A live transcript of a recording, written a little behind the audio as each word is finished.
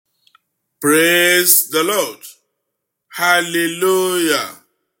Praise the Lord. Hallelujah.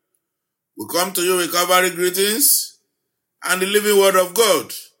 We come to you with Calvary greetings and the living word of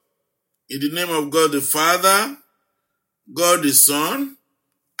God. In the name of God the Father, God the Son,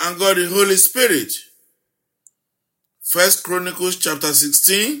 and God the Holy Spirit. 1 Chronicles chapter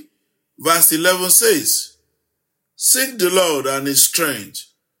 16, verse 11 says, "Seek the Lord and his strength.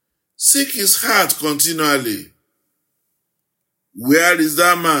 Seek his heart continually." Where is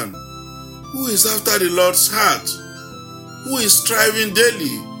that man who is after the Lord's heart, who is striving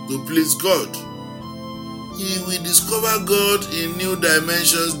daily to please God? He will discover God in new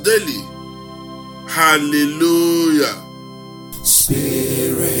dimensions daily. Hallelujah.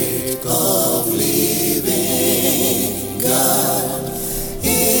 Spirit of living God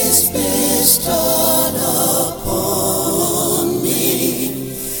is bestowed upon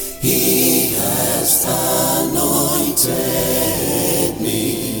me. He has anointed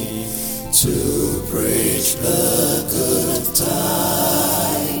me to preach the good tidings.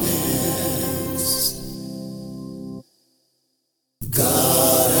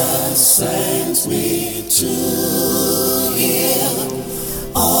 God has sent me to heal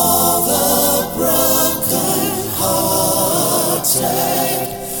all the broken-hearted,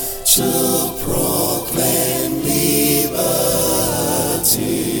 to proclaim liberty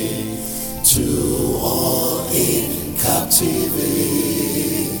to all in captivity.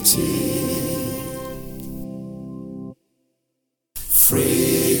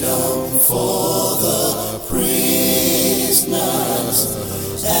 Freedom for the prisoners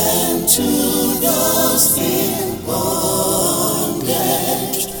and to those in bondage,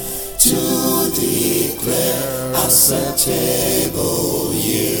 to declare acceptable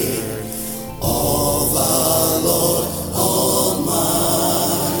year of our Lord Almighty.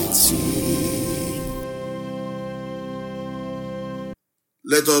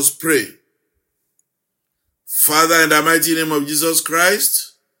 Let us pray. Father, in the mighty name of Jesus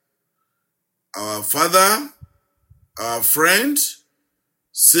Christ, our Father, our friend,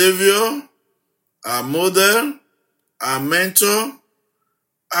 Savior, our model, our mentor,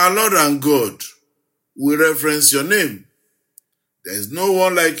 our Lord and God, we reference your name. There is no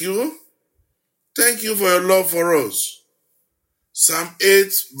one like you. Thank you for your love for us. Psalm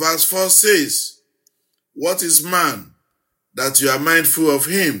 8 verse 4 says, "What is man that you are mindful of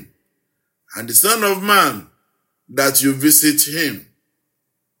him, and the Son of Man that you visit him?"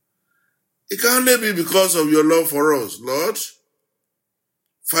 It can only be because of your love for us, Lord.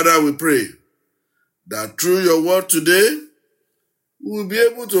 Father, we pray that through your word today, we will be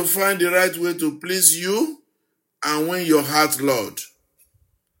able to find the right way to please you and win your heart, Lord.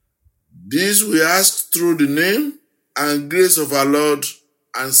 This we ask through the name and grace of our Lord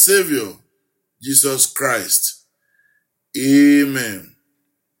and Savior, Jesus Christ. Amen.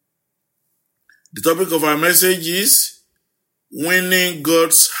 The topic of our message is winning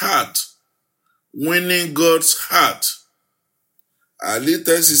God's heart. Winning God's heart. Our lead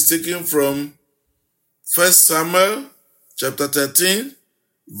text is taken from 1 Samuel chapter 13,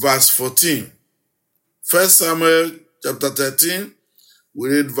 verse 14. 1 Samuel chapter 13, we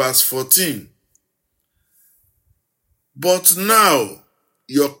read verse 14. "But now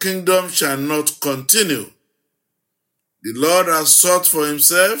your kingdom shall not continue. The Lord has sought for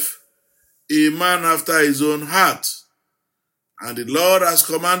himself a man after his own heart, and the Lord has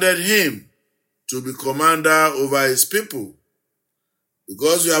commanded him to be commander over his people,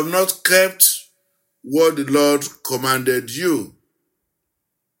 because you have not kept what the Lord commanded you."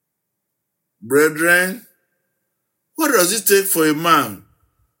 Brethren, what does it take for a man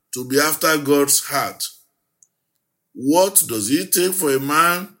to be after God's heart? What does it take for a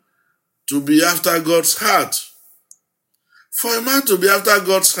man to be after God's heart? For a man to be after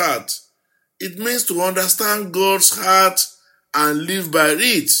God's heart, it means to understand God's heart and live by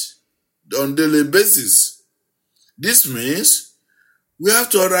it on a daily basis. This means we have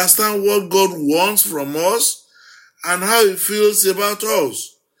to understand what God wants from us and how he feels about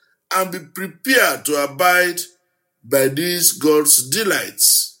us, and be prepared to abide by these God's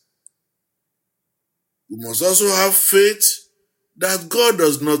delights. We must also have faith that God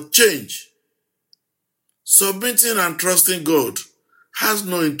does not change. Submitting and trusting God has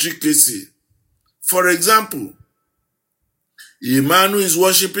no intricacy. For example, a man who is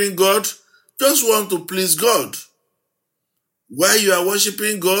worshiping God just wants to please God. While you are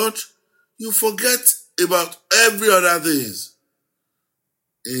worshiping God, you forget about every other thing.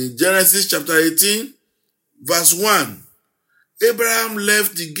 In Genesis chapter 18, verse 1, Abraham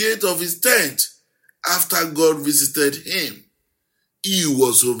left the gate of his tent after God visited him. He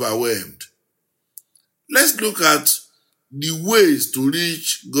was overwhelmed. Let's look at the ways to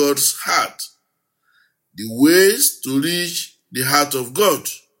reach God's heart. The ways to reach the heart of God.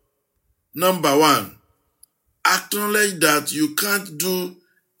 Number 1, acknowledge that you can't do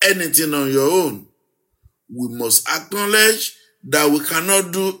anything on your own. We must acknowledge that we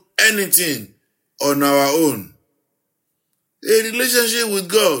cannot do anything on our own. A relationship with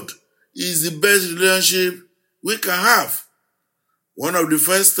God is the best relationship we can have. One of the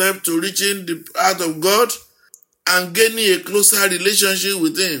first steps to reaching the heart of God and gaining a closer relationship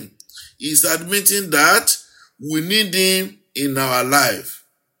with Him is admitting that we need Him in our life.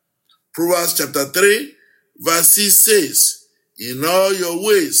 Proverbs chapter 3, verse 6 says, "In all your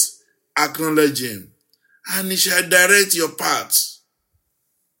ways acknowledge Him, and He shall direct your paths."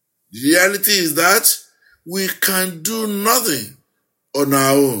 The reality is that we can do nothing on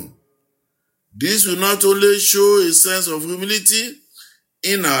our own. This will not only show a sense of humility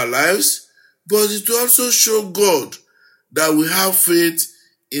in our lives, but it will also show God that we have faith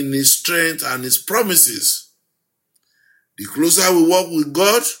in His strength and His promises. The closer we walk with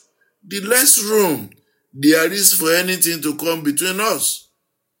God, the less room there is for anything to come between us.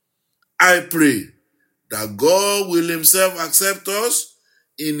 I pray that God will Himself accept us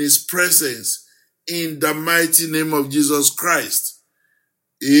in His presence in the mighty name of Jesus Christ.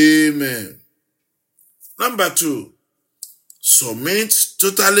 Amen. Number 2, submit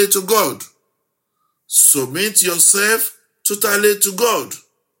totally to God. Submit yourself totally to God.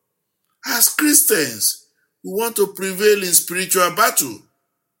 As Christians, we want to prevail in spiritual battle.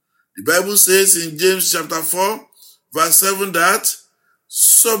 The Bible says in James chapter 4, verse 7 that,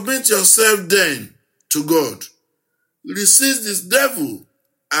 "Submit yourself then to God. Resist this devil,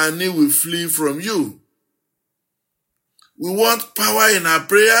 and he will flee from you." We want power in our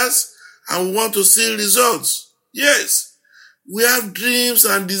prayers, and we want to see results. Yes, we have dreams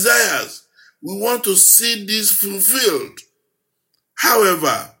and desires. We want to see this fulfilled.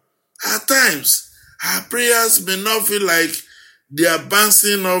 However, at times, our prayers may not feel like they are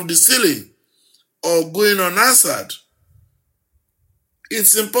bouncing off the ceiling or going unanswered.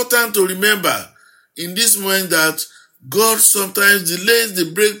 It's important to remember in this moment that God sometimes delays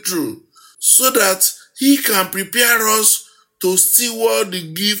the breakthrough so that He can prepare us to steward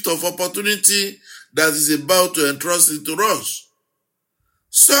the gift of opportunity that is about to entrust into us.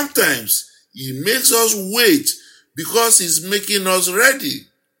 Sometimes He makes us wait because He's making us ready.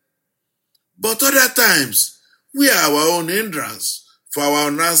 But other times, we are our own hindrance for our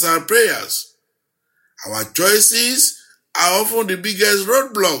unanswered prayers. Our choices are often the biggest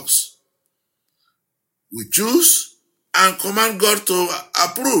roadblocks. We choose and command God to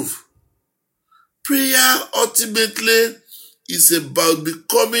approve. Prayer ultimately is about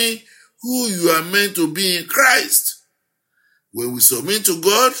becoming who you are meant to be in Christ. When we submit to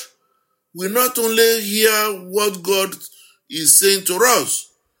God, we not only hear what God is saying to us,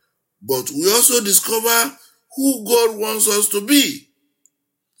 but we also discover who God wants us to be.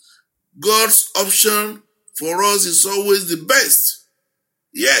 God's option for us is always the best.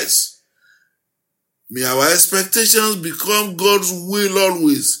 Yes. May our expectations become God's will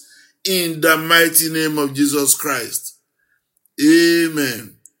always, in the mighty name of Jesus Christ.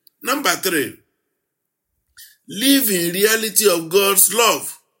 Amen. Number 3, live in reality of God's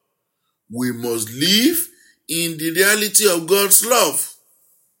love. We must live in the reality of God's love.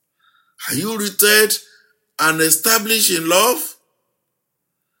 Are you rooted and established in love?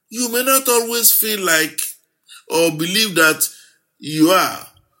 You may not always feel like or believe that you are,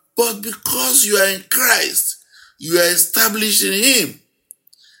 but because you are in Christ, you are established in Him.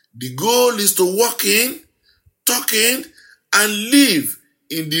 The goal is to walk in, talk in, and live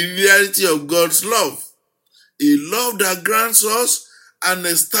in the reality of God's love. A love that grants us and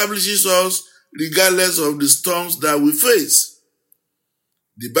establishes us regardless of the storms that we face.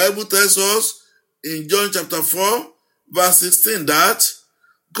 The Bible tells us in John chapter 4, verse 16 that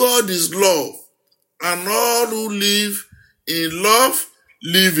God is love, and all who live in love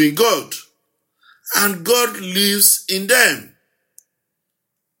live in God, and God lives in them.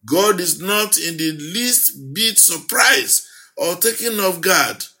 God is not in the least bit surprised or taken off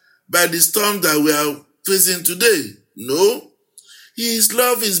guard by the storm that we are facing today. No, His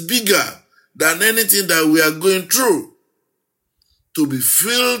love is bigger than anything that we are going through. To be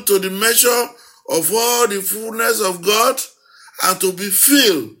filled to the measure of all the fullness of God and to be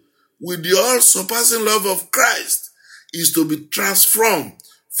filled with the all-surpassing love of Christ is to be transformed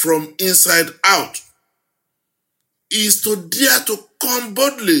from inside out. Is to dare to come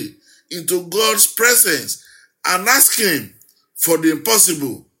boldly into God's presence and ask Him for the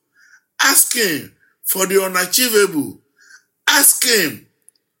impossible. Ask Him for the unachievable. Ask Him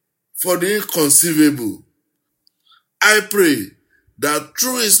for the inconceivable. I pray that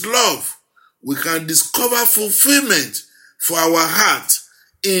through his love, we can discover fulfillment for our heart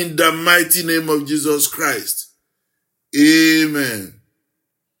in the mighty name of Jesus Christ. Amen.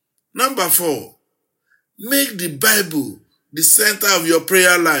 Number 4, make the Bible the center of your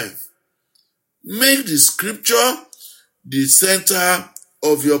prayer life. Make the scripture the center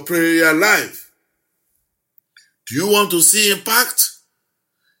of your prayer life. Do you want to see impact?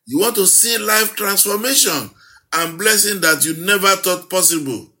 You want to see life transformation and blessing that you never thought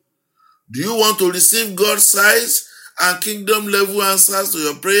possible? Do you want to receive God's size and kingdom level answers to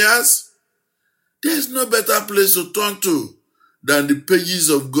your prayers? There is no better place to turn to than the pages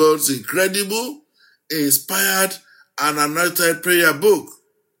of God's incredible, inspired, and anointed prayer book.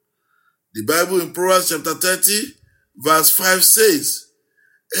 The Bible in Proverbs chapter 30, verse 5 says,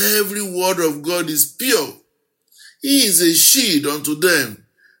 every word of God is pure. He is a shield unto them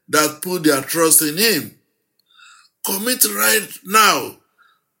that put their trust in him. Commit right now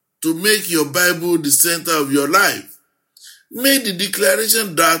to make your Bible the center of your life. Make the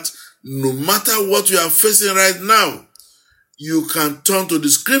declaration that no matter what you are facing right now, you can turn to the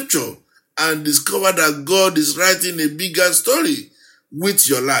scripture and discover that God is writing a bigger story with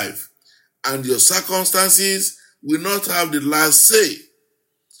your life, and your circumstances will not have the last say.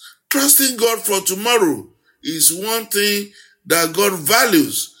 Trusting God for tomorrow is one thing that God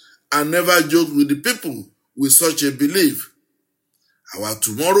values, and never joke with the people with such a belief. Our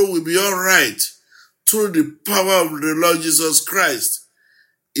tomorrow will be all right through the power of the Lord Jesus Christ.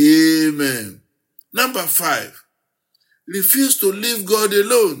 Amen. Number 5, refuse to leave God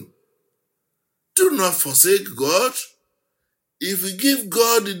alone. Do not forsake God. If you give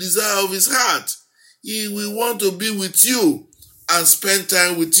God the desire of his heart, he will want to be with you and spend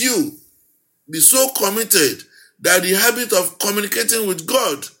time with you. Be so committed that the habit of communicating with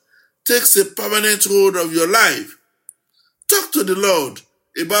God takes a permanent hold of your life. Talk to the Lord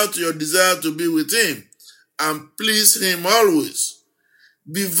about your desire to be with him and please him always.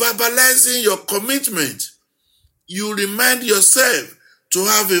 Be verbalizing your commitment. You remind yourself to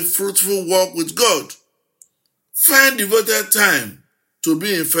have a fruitful walk with God. Find devoted time to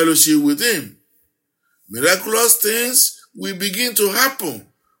be in fellowship with him. Miraculous things will begin to happen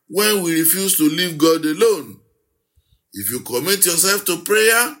when we refuse to leave God alone. If you commit yourself to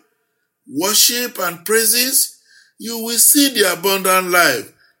prayer, worship, and praises, you will see the abundant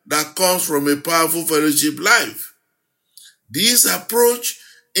life that comes from a powerful fellowship life. This approach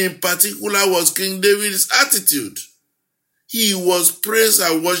in particular was King David's attitude. He was praise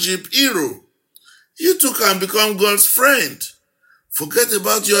and worship hero. You too can become God's friend. Forget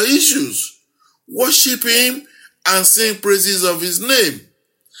about your issues. Worship him and sing praises of his name.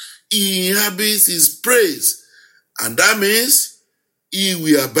 He inhabits his praise, and that means he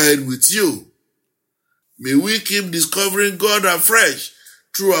will abide with you. May we keep discovering God afresh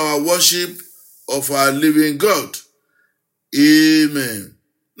through our worship of our living God. Amen.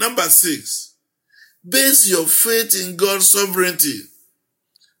 Number 6, base your faith in God's sovereignty.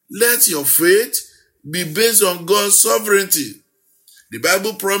 Let your faith be based on God's sovereignty. The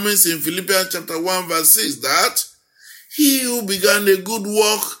Bible promises in Philippians chapter 1 verse 6 that he who began a good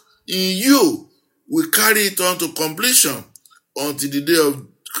work in you will carry it on to completion until the day of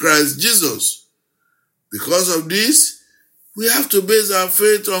Christ Jesus. Because of this, we have to base our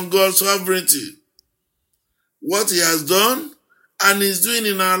faith on God's sovereignty, what he has done and is doing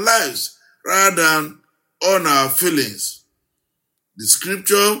in our lives rather than on our feelings. The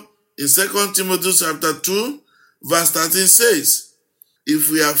scripture in 2 Timothy chapter 2 verse 13 says,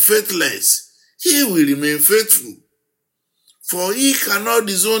 if we are faithless, he will remain faithful, for he cannot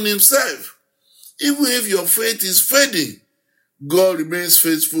disown himself. Even if your faith is fading, God remains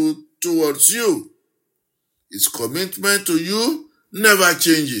faithful towards you. His commitment to you never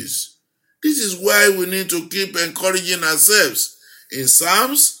changes. This is why we need to keep encouraging ourselves in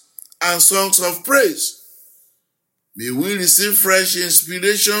psalms and songs of praise. May we receive fresh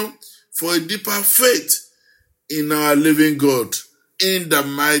inspiration for a deeper faith in our living God, in the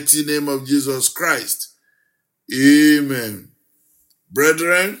mighty name of Jesus Christ. Amen.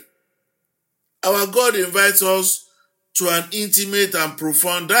 Brethren, our God invites us to an intimate and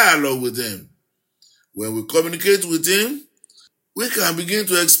profound dialogue with him. When we communicate with him, we can begin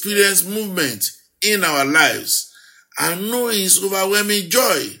to experience movement in our lives and know his overwhelming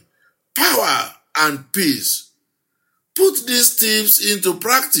joy, power, and peace. Put these tips into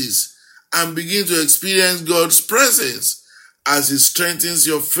practice and begin to experience God's presence as he strengthens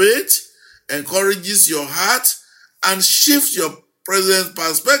your faith, encourages your heart, and shifts your present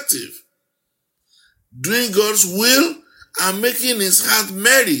perspective. Doing God's will and making his heart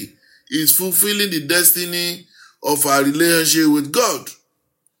merry is fulfilling the destiny of our relationship with God.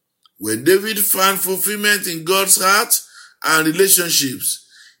 When David found fulfillment in God's heart and relationships,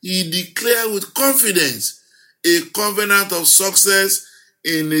 he declared with confidence a covenant of success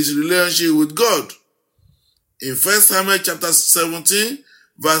in his relationship with God. In 1 Samuel chapter 17,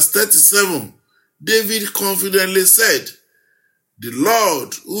 verse 37, David confidently said, "The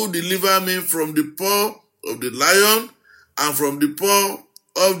Lord who delivered me from the paw of the lion and from the paw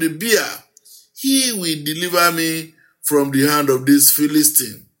of the bear, he will deliver me from the hand of this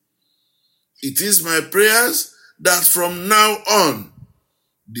Philistine." It is my prayers that from now on,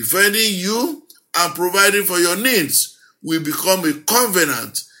 defending you and providing for your needs will become a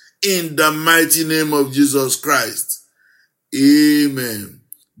covenant in the mighty name of Jesus Christ. Amen.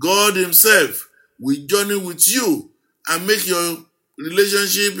 God himself will journey with you and make your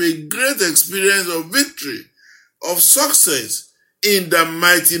relationship a great experience of victory, of success in the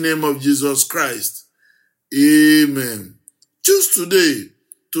mighty name of Jesus Christ. Amen. Choose today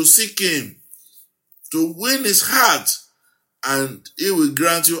to seek him, to win his heart, and he will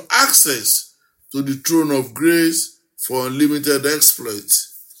grant you access to the throne of grace for unlimited exploits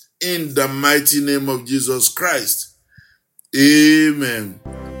in the mighty name of Jesus Christ. Amen.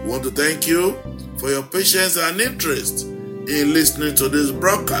 We want to thank you for your patience and interest in listening to this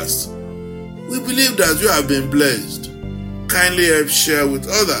broadcast. We believe that you have been blessed. Kindly help share with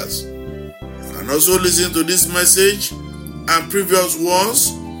others. You can also listen to this message and previous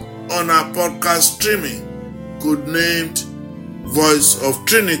ones on our podcast streaming, codenamed Voice of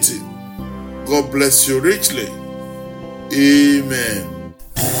Trinity. God bless you richly. Amen.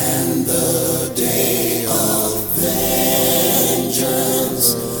 And the day of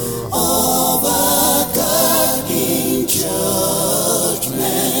vengeance of our God in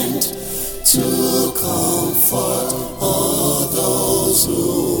judgment, to comfort all those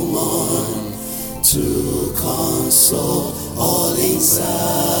who mourn, to console all in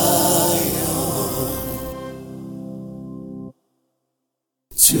Zion,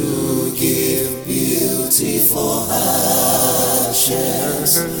 to give beauty for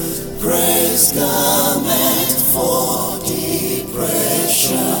ashes, praise garment for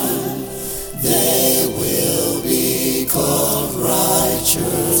depression. They will be called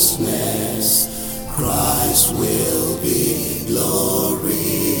righteousness. Christ will be glorified.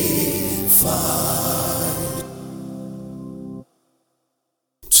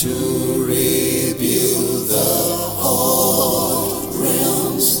 To rebuild the old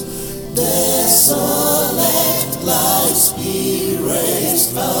realms, desolate lives be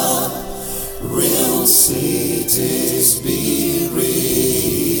raised up, real cities be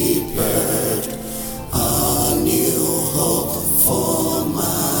repaired, a new hope for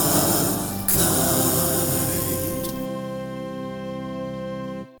mankind.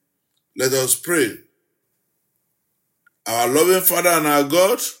 Let us pray. Our loving Father and our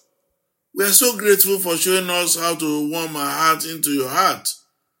God, we are so grateful for showing us how to warm our heart into your heart.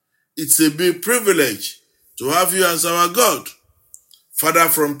 It's a big privilege to have you as our God. Father,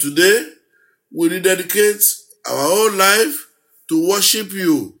 from today, we rededicate our whole life to worship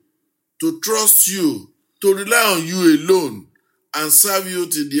you, to trust you, to rely on you alone, and serve you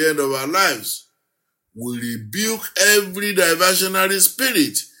till the end of our lives. We rebuke every diversionary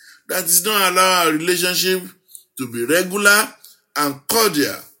spirit that is not allowing our relationship to be regular and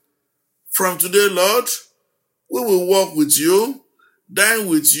cordial. From today, Lord, we will walk with you, dine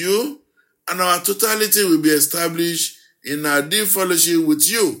with you, and our totality will be established in our deep fellowship with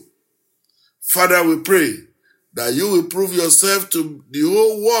you. Father, we pray that you will prove yourself to the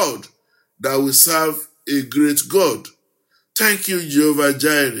whole world that we serve a great God. Thank you, Jehovah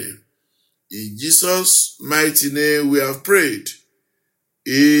Jireh. In Jesus' mighty name we have prayed.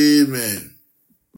 Amen.